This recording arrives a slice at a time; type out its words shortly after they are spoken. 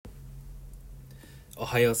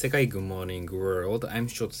Ohayo Sekai, good morning world. I'm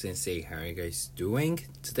Shoto Sensei. How are you guys doing?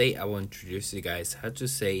 Today I will introduce you guys how to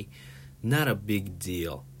say not a big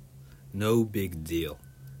deal. No big deal.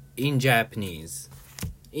 In Japanese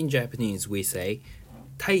we say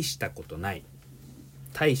大したことない。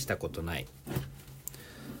大したことない。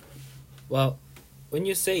Well, when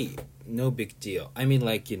you say no big deal, I mean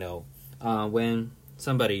when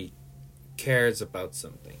somebody cares about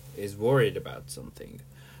something, is worried about something,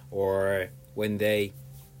 or when they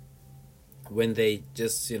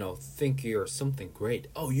just think you're something great.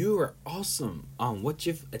 Oh, you are awesome. What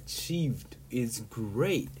you've achieved is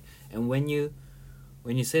great. And when you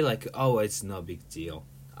say oh, it's no big deal,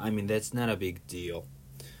 I mean that's not a big deal.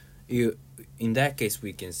 In that case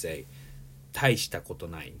we can say 大したこと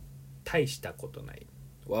ない。大したことない。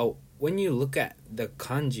Well, when you look at the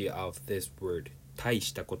kanji of this word 大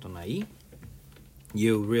したことない,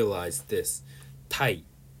 you realize this. 大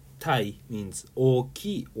means 大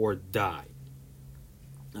きい or 大,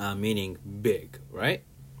 meaning big, right?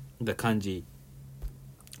 The kanji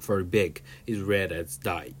for big is read as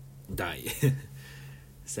大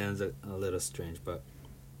Sounds a little strange, but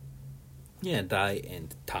yeah, 大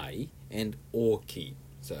and 大 and 大きい.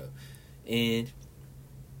 So, and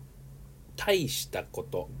大したこ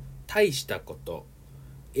と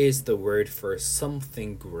is the word for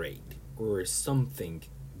something great or something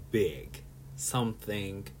big,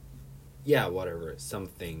 something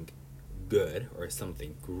good or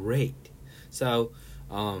something great. So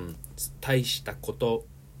大したこと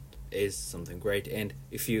is something great, and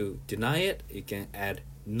if you deny it, you can add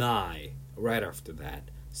ない right after that.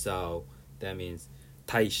 So that means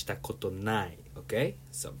大したことない. Okay,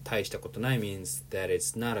 so 大したことない means that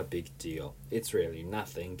it's not a big deal. It's really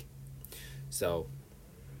nothing. So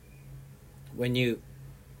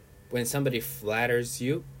when somebody flatters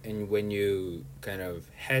you and when you kind of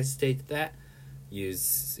hesitate that, you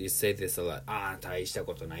say this a lot. 大した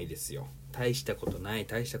ことないですよ。大したことない。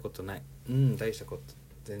大したことない。大したこと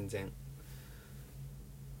全然。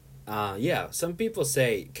Yeah, some people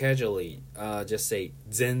say casually, just say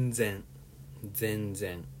全然。全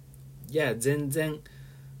然. Yeah, 全然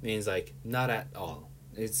means like not at all.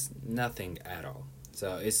 It's nothing at all.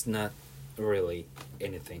 So it's not really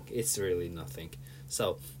anything. It's really nothing.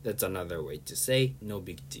 So that's another way to say no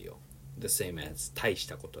big deal. The same as 大し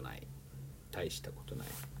たことない。大したことない。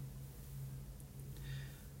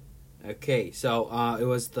Okay, so it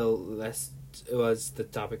was the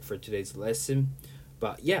topic for today's lesson.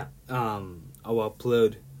 But yeah, I will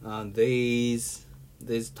upload these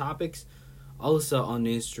topics also on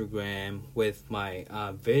Instagram with my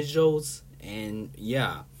visuals, and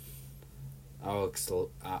yeah,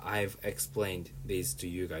 I've explained these to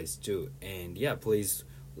you guys too. And yeah, please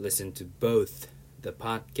listen to both the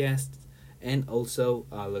podcasts and also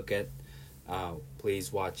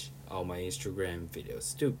please watch all my Instagram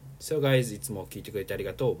videos too. So guys, いつも聞いてくれてあり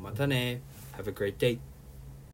がとう。またね。Have a great day.